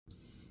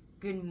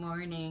Good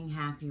morning.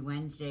 Happy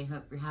Wednesday.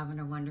 Hope you're having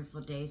a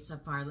wonderful day so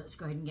far. Let's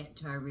go ahead and get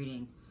to our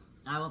reading.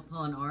 I will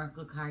pull an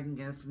oracle card and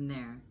go from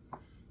there.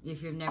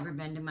 If you've never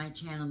been to my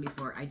channel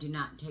before, I do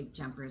not take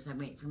jumpers. I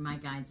wait for my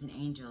guides and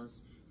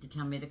angels to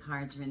tell me the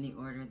cards are in the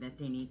order that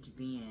they need to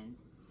be in.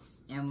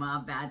 And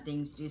while bad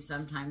things do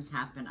sometimes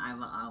happen, I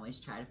will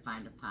always try to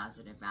find a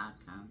positive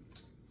outcome.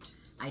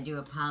 I do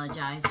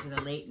apologize for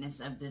the lateness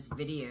of this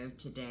video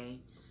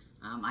today.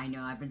 I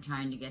know I've been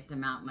trying to get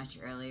them out much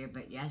earlier,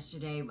 but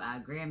yesterday,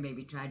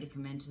 grandbaby tried to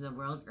come into the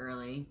world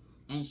early,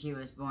 and she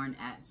was born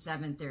at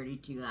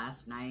 7:32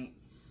 last night.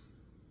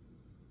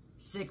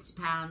 6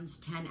 pounds,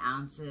 10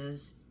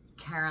 ounces.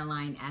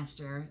 Caroline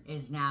Esther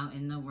is now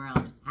in the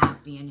world,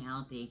 happy and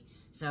healthy.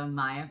 So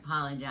my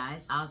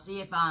apologies. I'll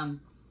see if,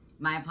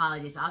 my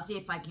apologies. I'll see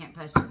if I can't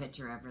post a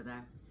picture of her,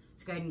 though.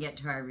 Let's go ahead and get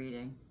to our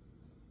reading.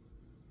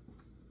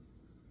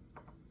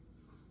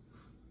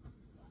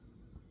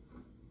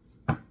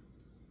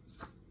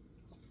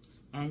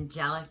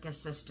 Angelic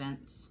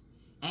assistance,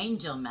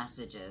 angel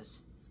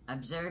messages,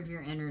 observe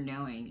your inner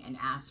knowing and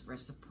ask for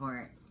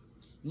support.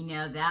 You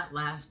know, that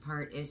last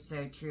part is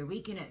so true.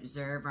 We can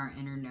observe our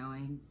inner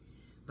knowing,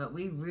 but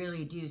we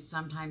really do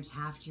sometimes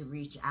have to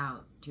reach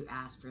out to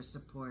ask for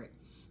support.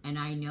 And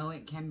I know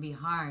it can be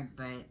hard,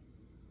 but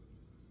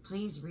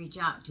please reach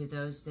out to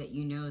those that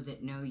you know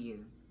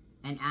you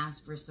and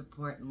ask for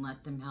support and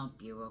let them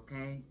help you,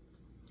 okay?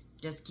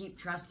 Just keep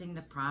trusting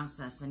the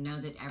process and know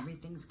that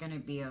everything's going to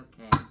be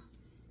okay.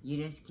 You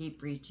just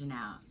keep reaching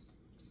out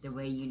the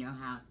way you know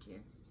how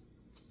to.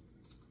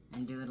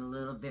 And do it a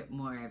little bit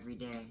more every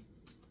day.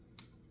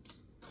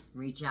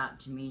 Reach out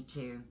to me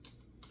too.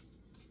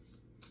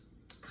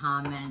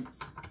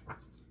 Comments.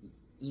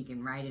 You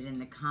can write it in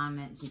the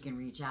comments. You can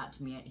reach out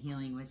to me at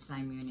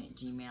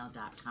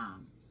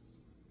healingwithsighmoon@gmail.com.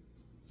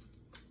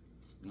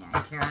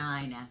 Yeah,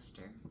 Caroline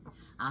Esther.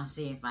 I'll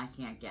see if I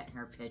can't get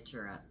her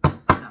picture up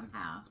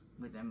somehow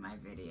within my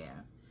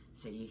video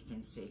so you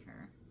can see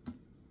her.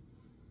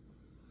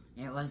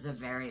 It was a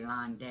very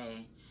long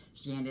day.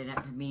 She ended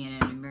up being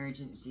an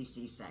emergency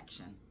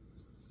C-section.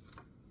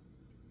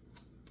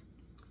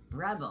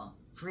 Rebel,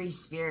 free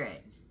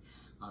spirit.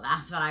 Well,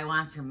 that's what I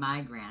want for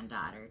my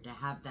granddaughter, to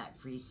have that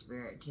free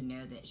spirit, to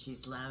know that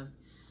she's loved.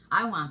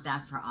 I want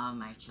that for all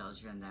my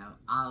children, though,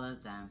 all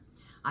of them.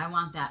 I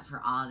want that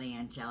for all the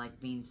angelic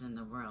beings in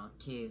the world,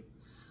 too.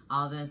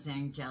 All those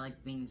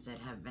angelic beings that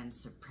have been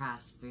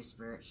suppressed through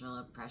spiritual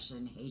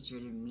oppression,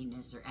 hatred, and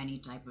meanness, or any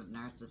type of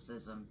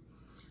narcissism.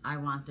 I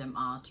want them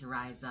all to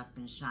rise up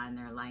and shine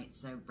their light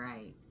so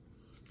bright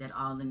that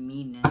all the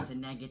meanness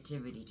and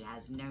negativity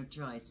has no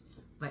choice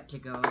but to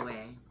go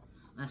away.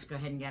 Let's go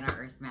ahead and get our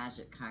Earth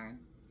Magic card.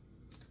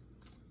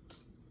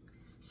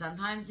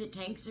 Sometimes it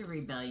takes a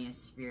rebellious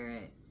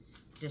spirit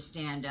to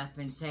stand up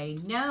and say,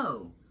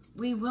 no,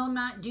 we will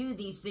not do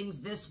these things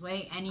this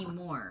way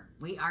anymore.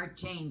 We are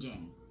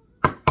changing.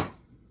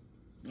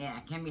 Yeah,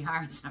 it can be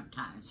hard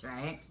sometimes,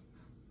 right?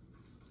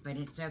 But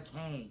it's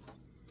okay.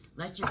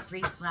 Let your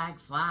freak flag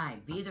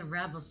fly. Be the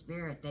rebel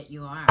spirit that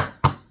you are.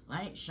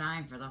 Let it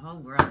shine for the whole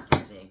world to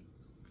see.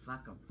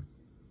 Fuck them.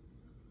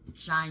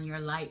 Shine your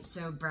light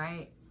so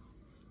bright.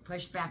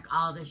 Push back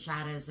all the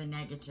shadows and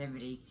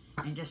negativity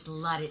and just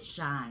let it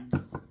shine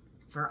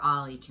for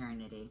all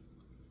eternity.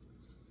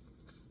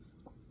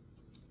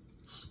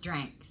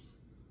 Strength.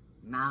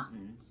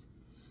 Mountains.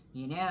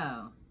 You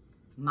know,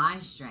 my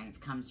strength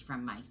comes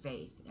from my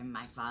faith and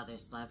my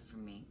Father's love for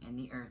me and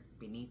the earth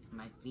beneath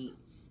my feet,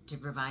 to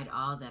provide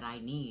all that I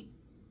need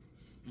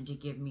and to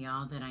give me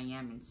all that I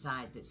am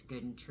inside that's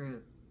good and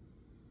true.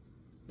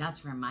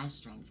 That's where my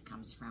strength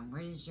comes from.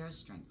 Where does your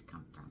strength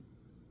come from?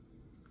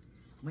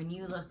 When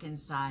you look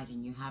inside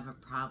and you have a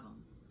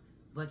problem,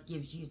 what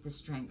gives you the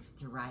strength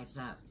to rise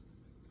up?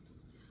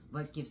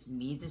 What gives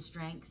me the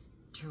strength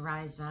to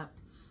rise up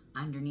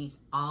underneath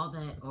all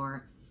that,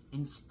 or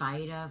in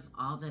spite of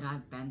all that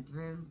I've been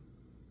through,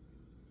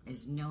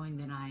 is knowing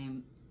that I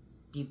am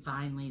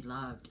divinely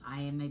loved.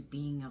 I am a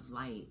being of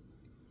light.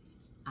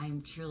 I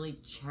am truly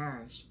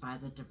cherished by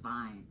the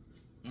divine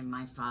in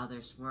my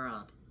Father's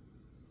world.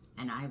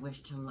 And I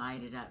wish to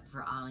light it up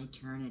for all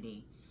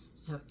eternity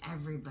so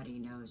everybody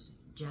knows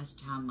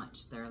just how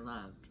much they're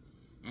loved,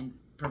 and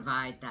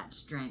provide that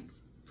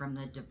strength from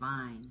the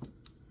divine.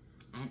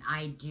 And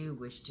I do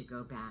wish to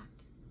go back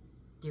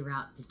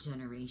throughout the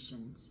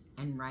generations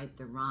and right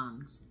the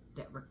wrongs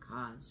that were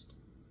caused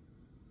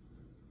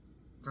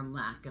from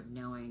lack of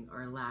knowing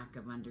or lack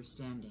of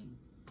understanding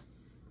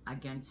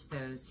against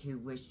those who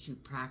wish to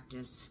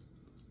practice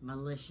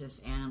malicious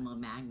animal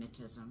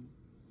magnetism.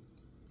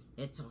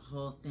 It's a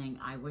whole thing.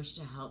 I wish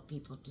to help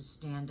people to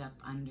stand up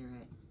under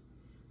it.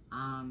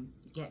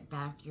 Get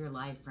back your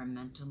life from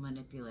mental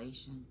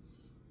manipulation.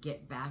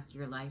 Get back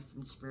your life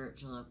from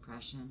spiritual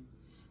oppression,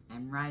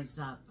 and rise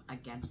up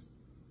against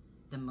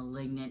the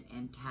malignant,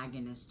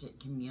 antagonistic,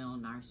 communal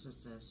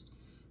narcissist.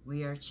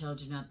 We are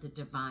children of the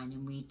divine,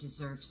 and we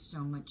deserve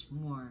so much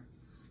more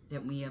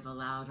than we have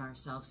allowed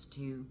ourselves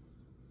to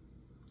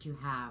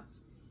have.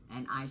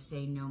 And I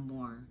say no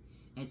more.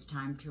 It's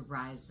time to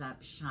rise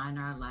up, shine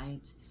our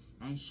lights,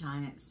 and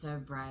shine it so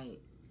bright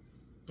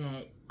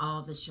that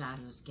all the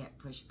shadows get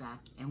pushed back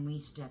and we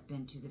step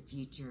into the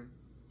future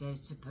that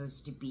is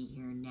supposed to be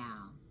here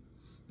now.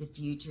 The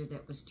future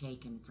that was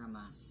taken from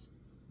us,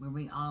 where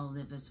we all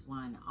live as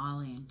one,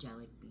 all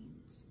angelic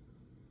beings.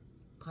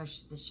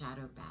 Push the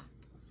shadow back.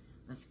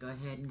 Let's go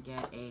ahead and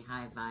get a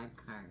high vibe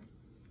card.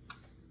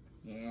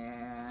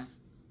 Yeah.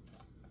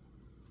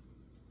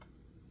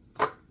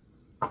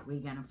 We're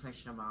going to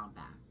push them all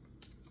back.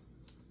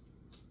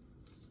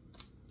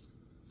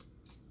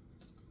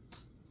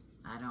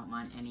 I don't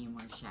want any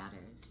more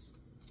shadows.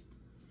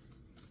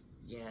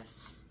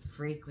 Yes.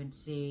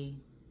 Frequency.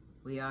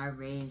 We are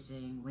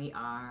raising. We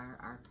are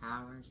our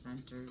power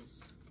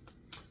centers.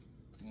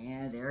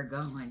 Yeah, they're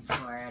going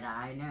for it.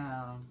 I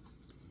know.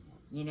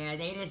 You know,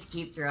 they just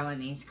keep throwing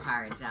these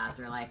cards out.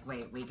 They're like,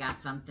 wait, we got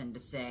something to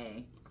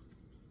say.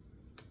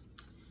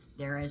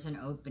 There is an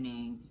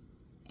opening,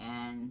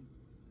 and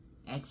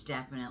it's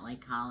definitely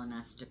calling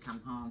us to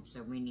come home,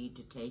 so we need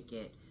to take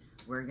it.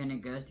 We're going to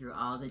go through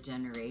all the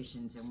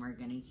generations, and we're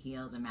going to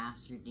heal the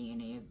master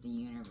DNA of the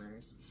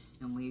universe,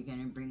 and we're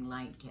going to bring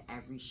light to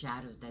every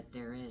shadow that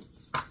there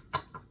is.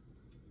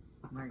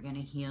 We're going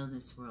to heal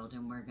this world,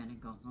 and we're going to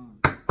go home.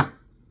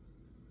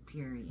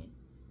 Period.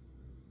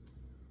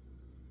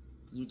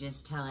 You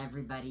just tell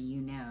everybody you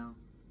know.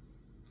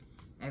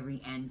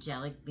 Every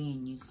angelic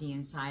being you see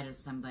inside of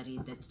somebody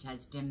that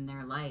has dimmed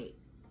their light,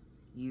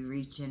 you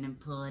reach in and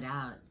pull it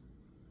out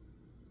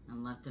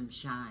and let them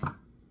shine.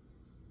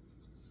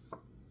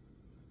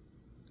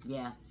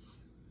 Yes.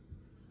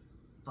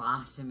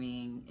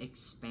 Blossoming,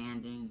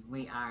 expanding.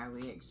 We are.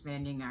 We're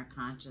expanding our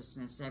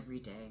consciousness every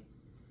day.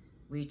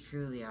 We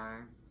truly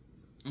are.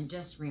 And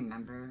just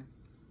remember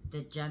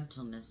the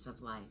gentleness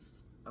of life,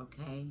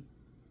 okay?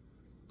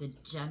 The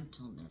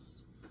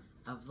gentleness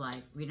of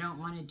life. We don't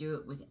want to do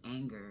it with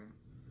anger.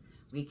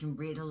 We can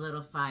breathe a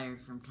little fire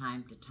from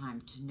time to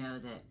time to know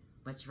that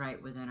what's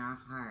right within our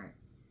heart.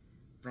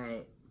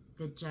 But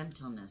the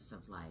gentleness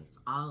of life,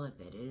 all of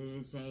it,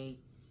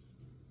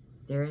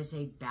 there is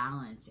a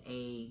balance,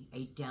 a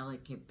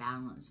delicate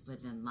balance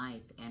within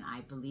life. And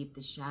I believe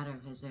the shadow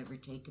has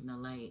overtaken the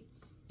light,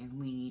 and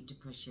we need to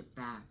push it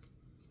back.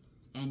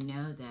 And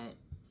know that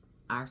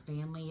our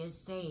family is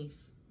safe.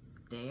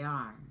 They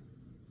are.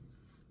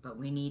 But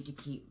we need to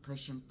keep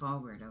pushing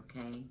forward,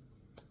 okay?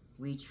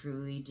 We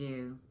truly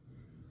do.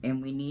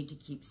 And we need to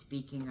keep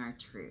speaking our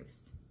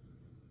truth.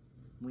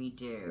 We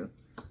do.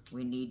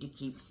 We need to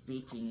keep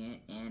speaking it,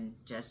 and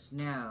just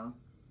know,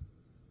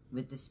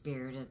 with the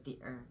spirit of the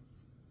earth,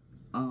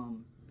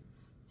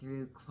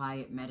 through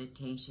quiet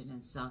meditation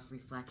and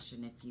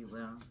self-reflection, if you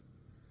will,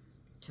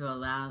 to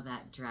allow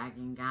that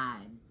dragon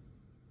guide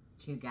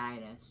to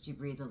guide us, to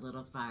breathe a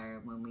little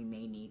fire when we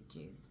may need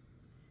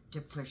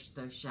to push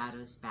those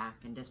shadows back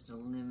and just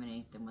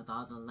illuminate them with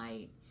all the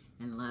light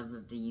and love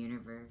of the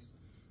universe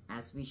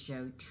as we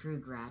show true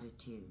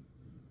gratitude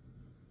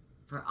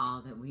for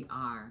all that we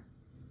are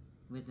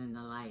within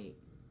the light,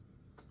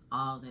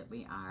 all that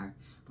we are.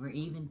 We're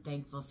even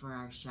thankful for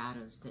our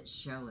shadows that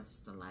show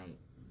us the light,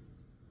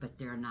 but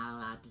they're not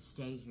allowed to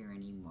stay here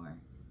anymore.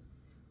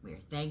 We're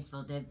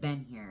thankful they've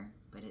been here,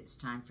 but it's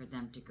time for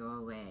them to go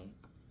away.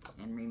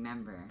 And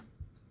remember,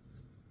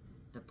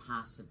 the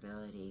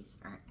possibilities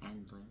are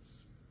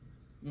endless.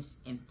 This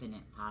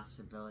infinite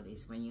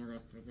possibilities when you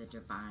live for the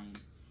divine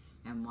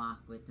and walk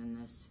within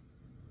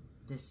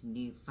this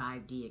new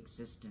 5D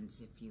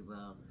existence, if you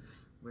will,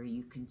 where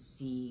you can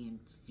see and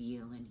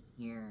feel and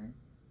hear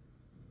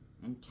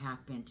and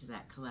tap into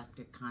that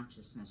collective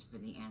consciousness for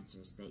the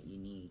answers that you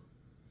need.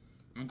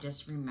 And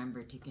just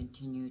remember to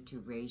continue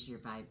to raise your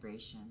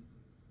vibration.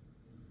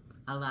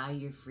 Allow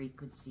your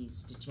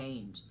frequencies to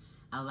change.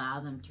 Allow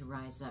them to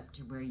rise up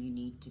to where you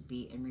need to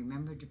be, and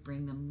remember to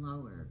bring them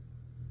lower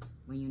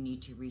when you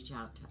need to reach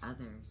out to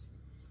others.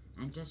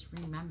 And just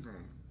remember,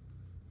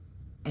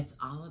 it's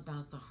all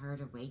about the heart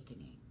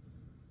awakening.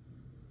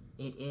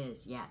 It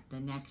is. Yeah,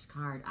 the next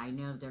card, I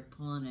know they're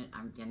pulling it.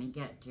 I'm going to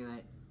get to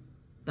it.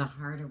 The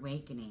heart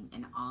awakening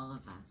in all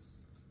of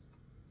us,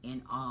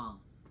 in all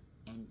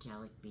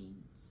angelic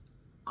beings,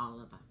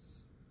 all of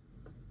us,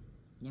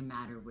 no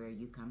matter where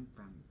you come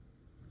from.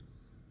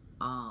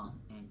 All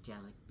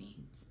angelic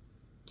beings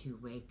to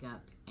wake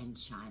up and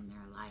shine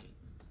their light.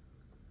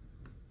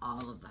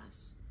 All of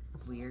us.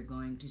 We are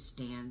going to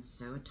stand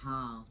so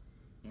tall,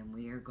 and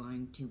we are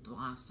going to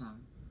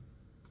blossom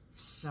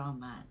so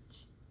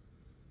much.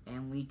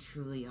 And we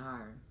truly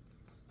are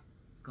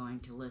going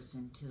to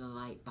listen to the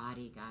light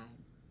body guide.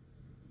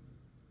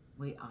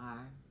 We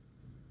are.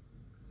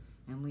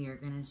 And we are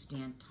going to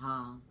stand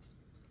tall,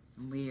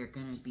 and we are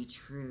going to be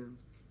true,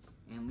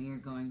 and we are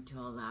going to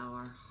allow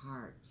our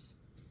hearts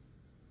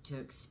to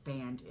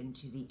expand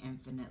into the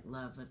infinite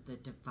love of the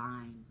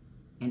divine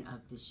and of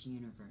this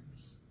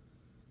universe,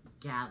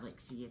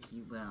 galaxy, if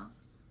you will.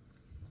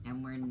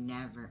 And we're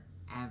never,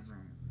 ever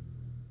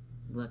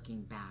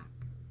looking back.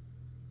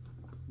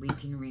 We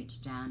can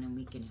reach down and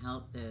we can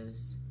help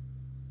those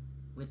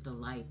with the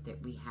light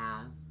that we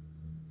have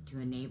to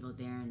enable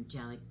their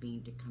angelic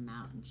being to come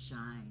out and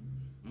shine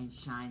and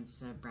shine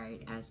so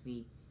bright as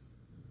we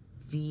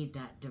feed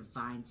that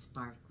divine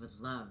spark with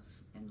love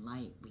and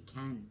light. We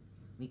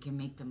can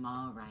make them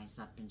all rise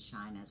up and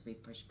shine as we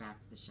push back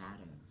the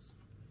shadows.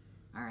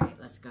 All right,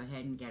 let's go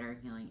ahead and get our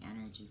healing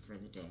energy for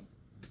the day.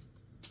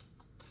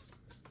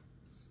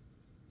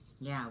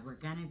 Yeah, we're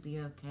gonna be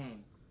okay.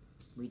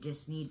 We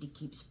just need to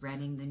keep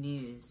spreading the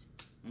news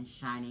and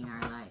shining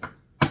our light.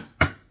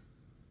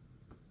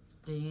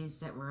 The news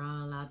that we're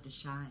all allowed to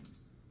shine.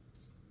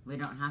 We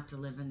don't have to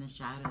live in the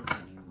shadows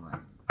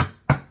anymore.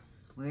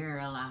 We're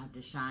allowed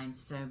to shine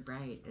so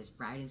bright as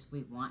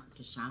we want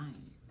to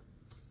shine.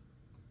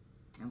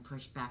 And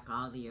push back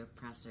all the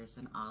oppressors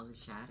and all the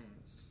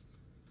shadows.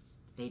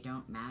 They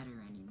don't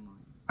matter anymore.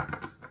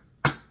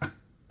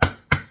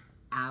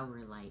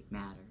 Our light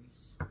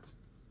matters.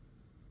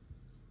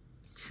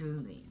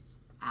 Truly,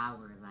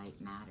 our light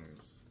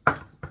matters.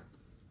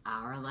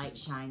 Our light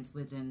shines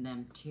within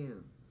them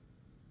too.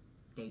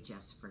 They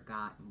just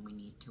forgot, and we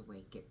need to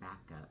wake it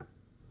back up.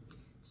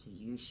 So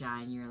you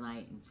shine your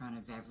light in front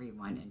of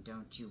everyone, and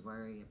don't you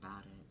worry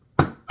about it.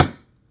 All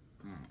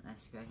right,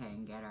 let's go ahead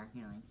and get our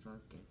healing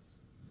focus.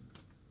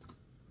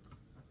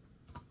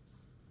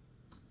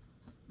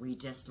 We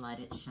just let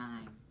it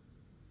shine.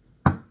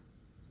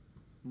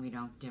 We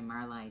don't dim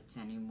our lights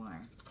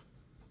anymore.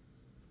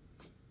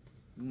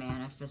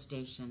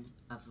 Manifestation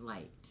of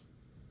light.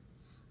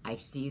 I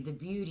see the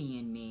beauty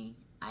in me.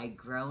 I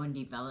grow and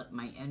develop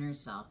my inner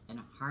self in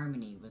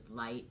harmony with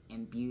light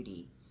and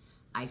beauty.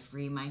 I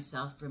free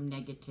myself from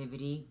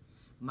negativity.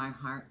 My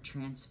heart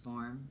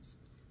transforms.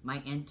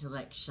 My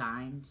intellect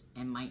shines,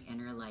 and my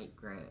inner light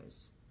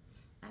grows.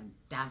 And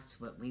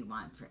that's what we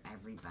want for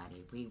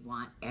everybody. We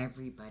want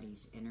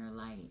everybody's inner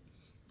light,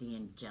 the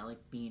angelic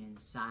being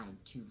inside,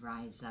 to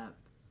rise up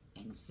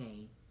and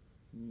say,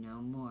 no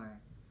more.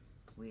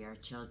 We are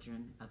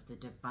children of the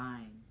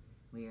divine.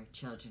 We are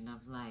children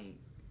of light.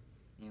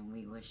 And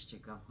we wish to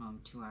go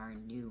home to our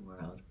new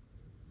world,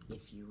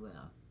 if you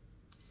will,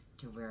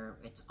 to where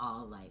it's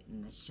all light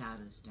and the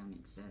shadows don't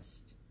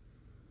exist.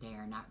 They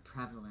are not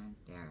prevalent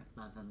there.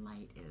 Love and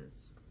light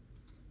is.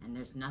 And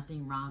there's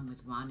nothing wrong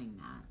with wanting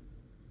that.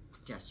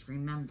 Just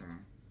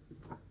remember,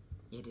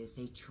 it is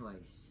a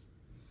choice.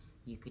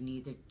 You can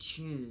either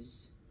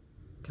choose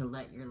to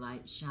let your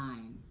light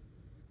shine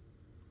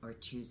or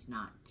choose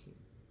not to.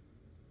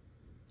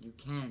 You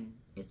can.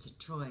 It's a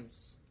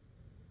choice.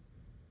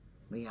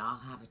 We all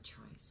have a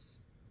choice.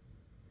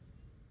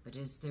 But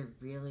is there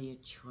really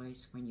a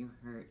choice when you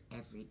hurt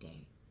every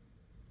day?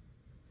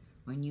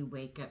 When you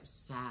wake up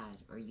sad,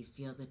 or you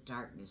feel the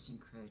darkness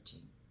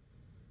encroaching,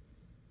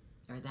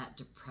 or that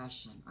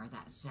depression, or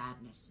that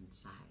sadness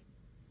inside?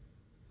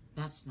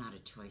 That's not a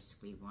choice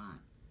we want.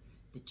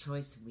 The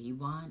choice we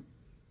want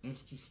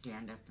is to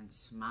stand up and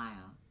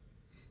smile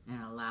and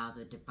allow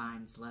the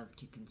divine's love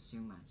to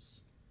consume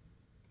us,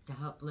 to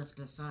help lift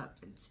us up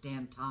and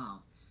stand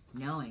tall,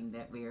 knowing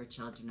that we are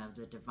children of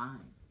the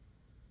divine.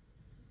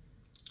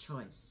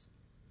 Choice.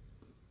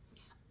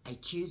 I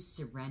choose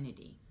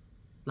serenity,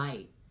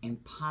 light,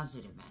 and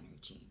positive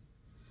energy.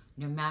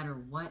 No matter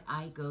what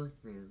I go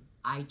through,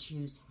 I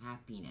choose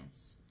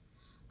happiness.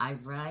 I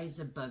rise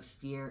above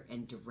fear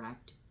and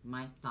direct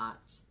my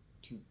thoughts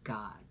to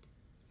God.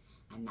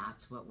 And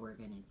that's what we're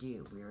going to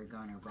do. We are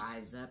going to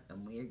rise up,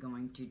 and we are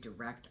going to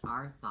direct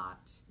our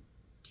thoughts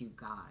to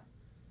God,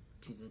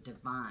 to the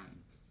divine,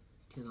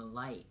 to the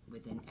light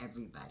within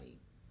everybody.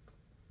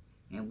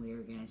 And we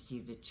are going to see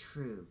the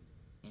true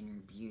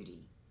inner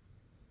beauty,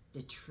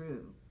 the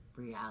true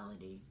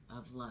reality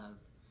of love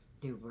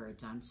through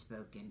words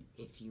unspoken,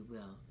 if you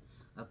will.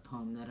 A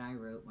poem that I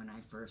wrote when I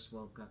first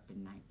woke up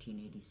in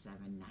 1987,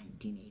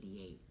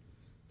 1988.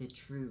 The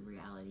true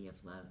reality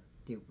of love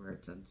through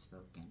words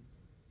unspoken.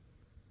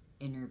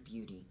 Inner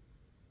beauty.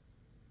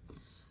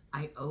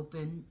 I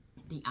open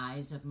the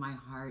eyes of my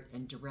heart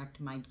and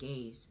direct my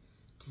gaze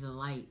to the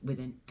light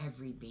within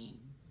every being.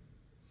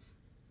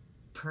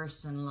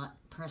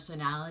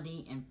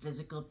 Personality and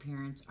physical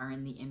appearance are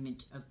in the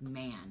image of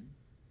man.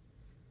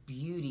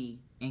 Beauty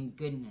and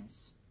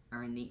goodness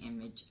are in the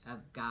image of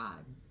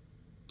God.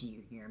 Do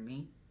you hear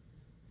me?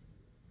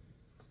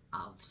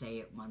 I'll say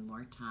it one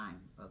more time,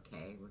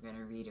 okay? We're going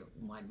to read it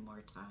one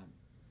more time.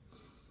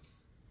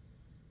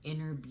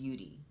 Inner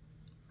beauty.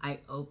 I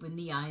open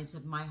the eyes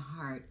of my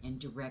heart and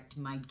direct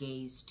my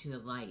gaze to the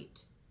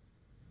light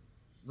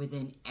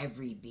within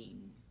every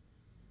being.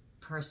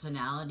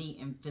 Personality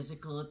and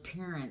physical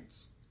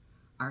appearance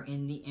are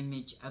in the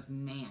image of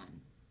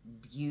man.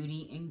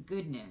 Beauty and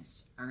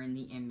goodness are in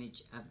the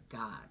image of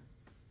God.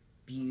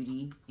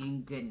 Beauty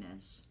and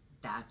goodness.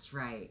 That's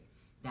right.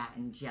 That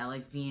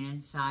angelic being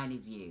inside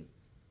of you.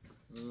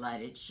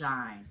 Let it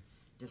shine.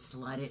 Just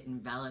let it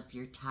envelop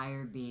your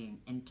entire being.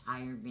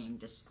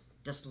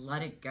 Just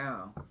let it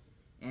go.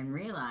 And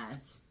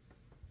realize,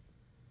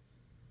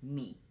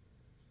 me.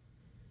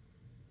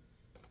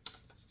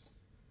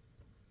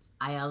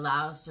 I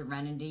allow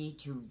serenity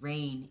to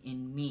reign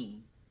in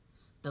me.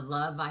 The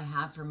love I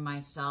have for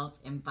myself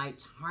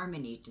invites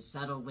harmony to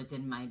settle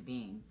within my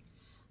being.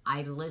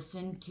 I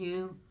listen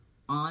to,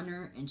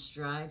 honor and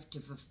strive to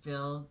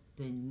fulfill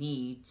the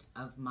needs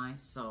of my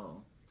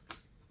soul.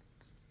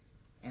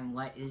 And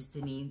what is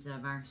the needs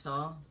of our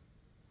soul?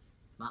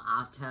 Well,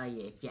 I'll tell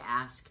you, if you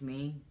ask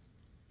me,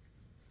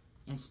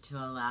 it's to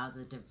allow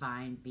the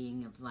divine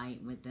being of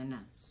light within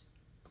us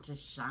to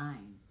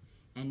shine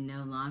and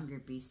no longer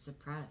be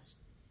suppressed.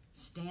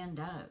 Stand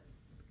up.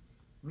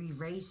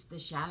 Erase the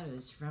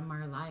shadows from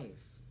our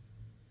life.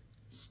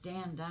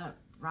 Stand up,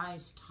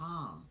 rise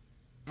tall,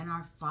 in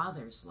our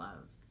Father's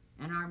love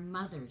and our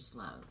Mother's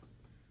love.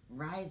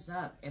 Rise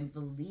up and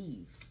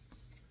believe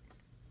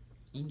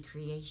in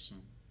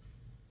creation.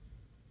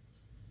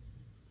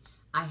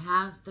 I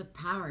have the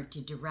power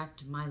to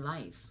direct my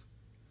life.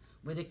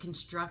 With a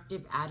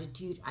constructive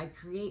attitude, I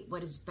create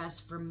what is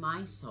best for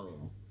my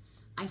soul.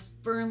 I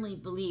firmly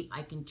believe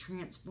I can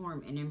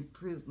transform and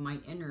improve my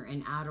inner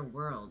and outer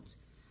worlds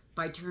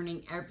by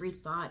turning every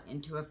thought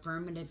into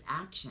affirmative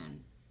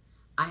action.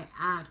 I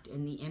act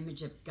in the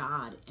image of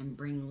God and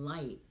bring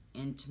light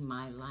into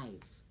my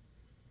life.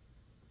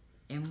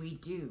 And we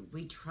do.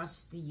 We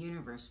trust the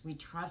universe. We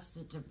trust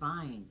the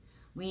divine.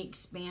 We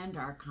expand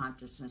our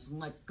consciousness and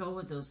let go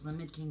of those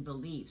limiting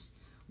beliefs.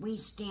 We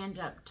stand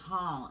up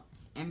tall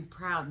and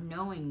proud,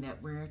 knowing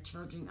that we're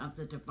children of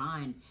the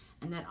divine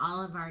and that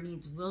all of our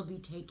needs will be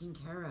taken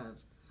care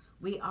of.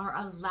 We are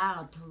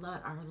allowed to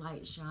let our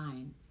light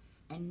shine,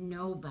 and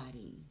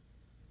nobody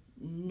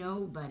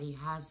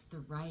has the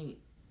right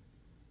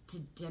to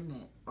dim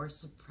it or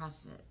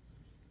suppress it,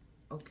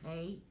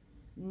 okay?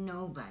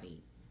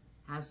 Nobody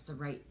has the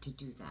right to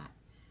do that.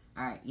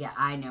 All right, yeah,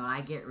 I know,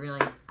 I get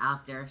really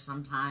out there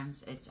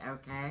sometimes. It's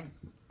okay.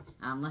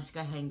 Let's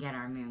go ahead and get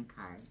our moon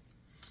card.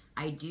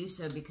 I do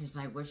so because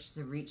I wish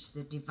to reach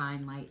the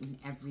divine light in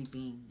every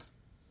being,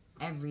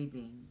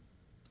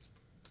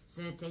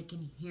 so that they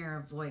can hear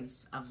a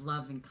voice of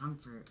love and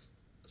comfort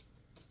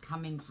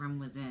coming from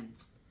within.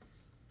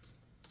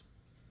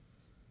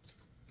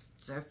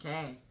 It's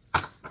okay.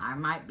 I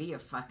might be a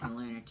fucking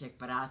lunatic,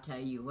 but I'll tell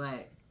you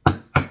what,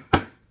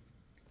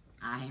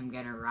 I am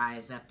going to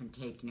rise up and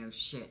take no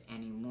shit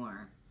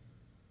anymore.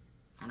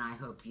 And I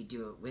hope you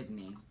do it with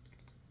me.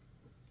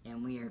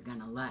 And we are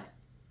going to let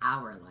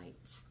our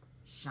lights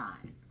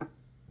shine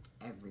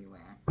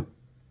everywhere.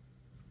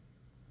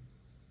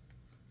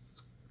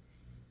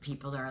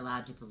 People are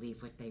allowed to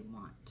believe what they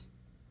want.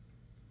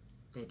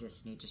 They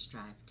just need to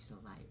strive to the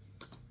light.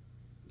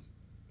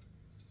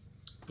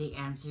 The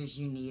answers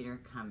you need are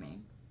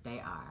coming. They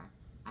are.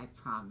 I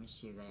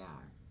promise you they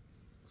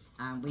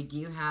are. We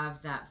do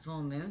have that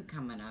full moon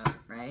coming up,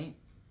 right?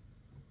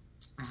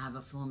 I have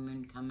a full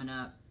moon coming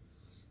up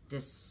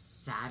this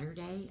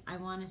Saturday, I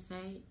want to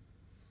say.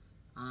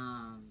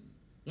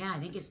 Yeah, I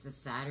think it's this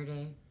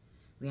Saturday.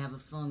 We have a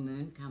full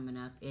moon coming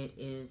up. It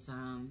is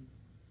going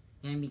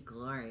to be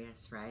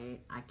glorious, right?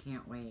 I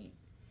can't wait.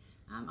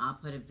 I'll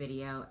put a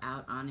video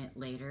out on it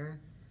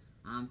later.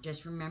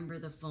 Just remember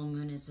the full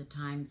moon is a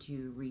time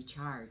to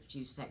recharge,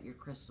 to set your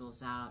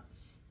crystals out,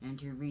 and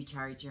to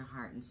recharge your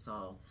heart and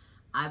soul.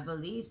 I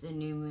believe the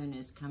new moon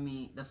is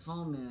coming, the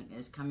full moon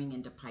is coming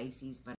into Pisces, but